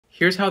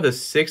Here's how the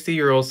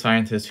 60-year-old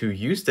scientist who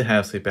used to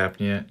have sleep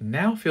apnea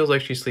now feels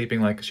like she's sleeping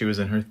like she was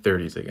in her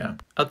 30s again.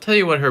 I'll tell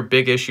you what her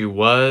big issue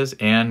was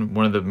and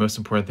one of the most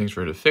important things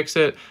for her to fix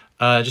it.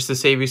 Just to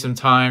save you some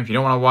time, if you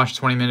don't want to watch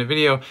a 20-minute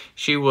video,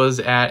 she was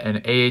at an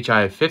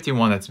AHI of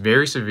 51, that's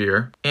very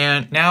severe,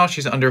 and now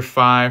she's under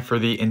 5 for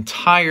the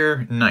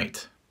entire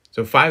night.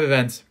 So 5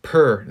 events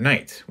per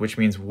night, which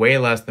means way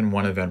less than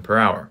 1 event per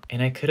hour.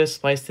 And I could have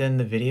spliced in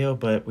the video,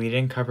 but we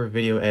didn't cover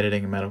video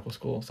editing in medical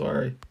school,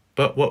 sorry.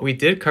 But what we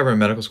did cover in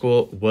medical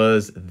school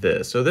was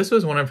this. So this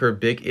was one of her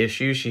big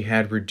issues. She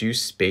had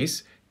reduced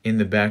space in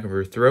the back of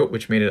her throat,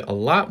 which made it a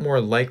lot more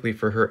likely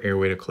for her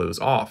airway to close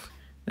off.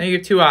 Now you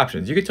have 2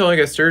 options. You could totally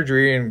get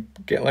surgery and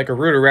get like a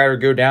rotor router,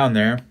 go down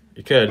there.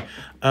 You could.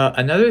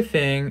 Another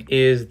thing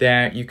is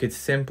that you could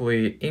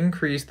simply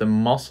increase the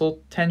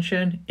muscle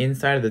tension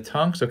inside of the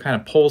tongue, so it kind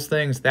of pulls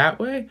things that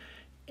way,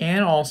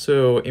 and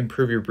also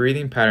improve your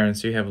breathing pattern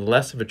so you have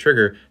less of a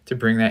trigger to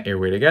bring that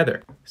airway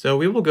together. So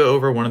we will go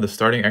over one of the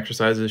starting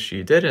exercises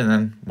she did and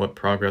then what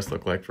progress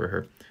looked like for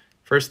her.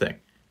 First thing,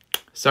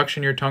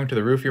 suction your tongue to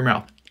the roof of your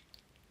mouth.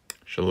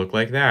 Should look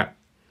like that.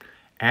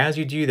 As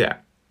you do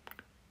that,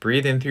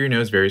 breathe in through your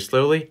nose very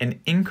slowly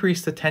and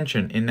increase the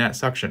tension in that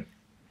suction.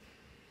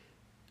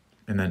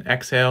 And then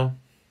exhale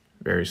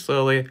very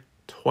slowly,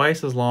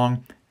 twice as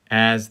long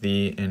as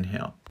the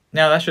inhale.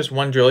 Now that's just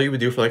one drill you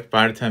would do for like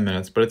 5 to 10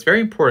 minutes, but it's very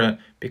important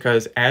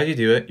because as you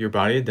do it, your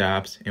body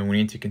adapts and we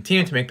need to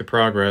continue to make the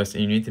progress,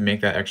 and you need to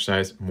make that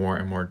exercise more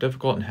and more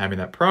difficult, and having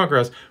that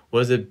progress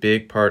was a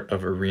big part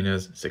of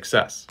Arena's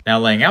success. Now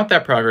laying out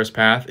that progress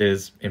path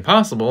is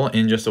impossible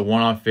in just a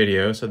one-off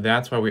video, so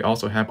that's why we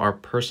also have our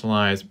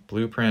personalized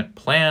blueprint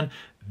plan.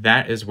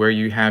 That is where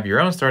you have your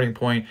own starting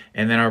point,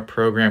 and then our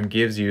program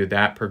gives you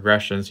that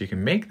progression so you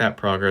can make that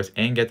progress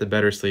and get the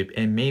better sleep,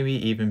 and maybe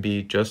even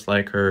be just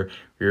like her,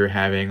 where you're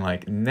having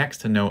like next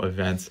to no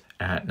events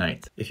at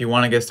night. If you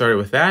want to get started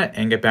with that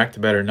and get back to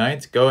better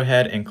nights, go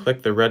ahead and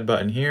click the red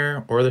button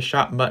here or the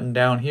shop button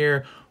down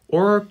here,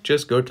 or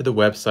just go to the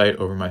website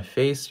over my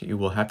face. You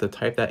will have to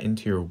type that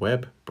into your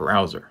web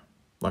browser.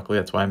 Luckily,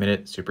 that's why I made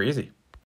it super easy.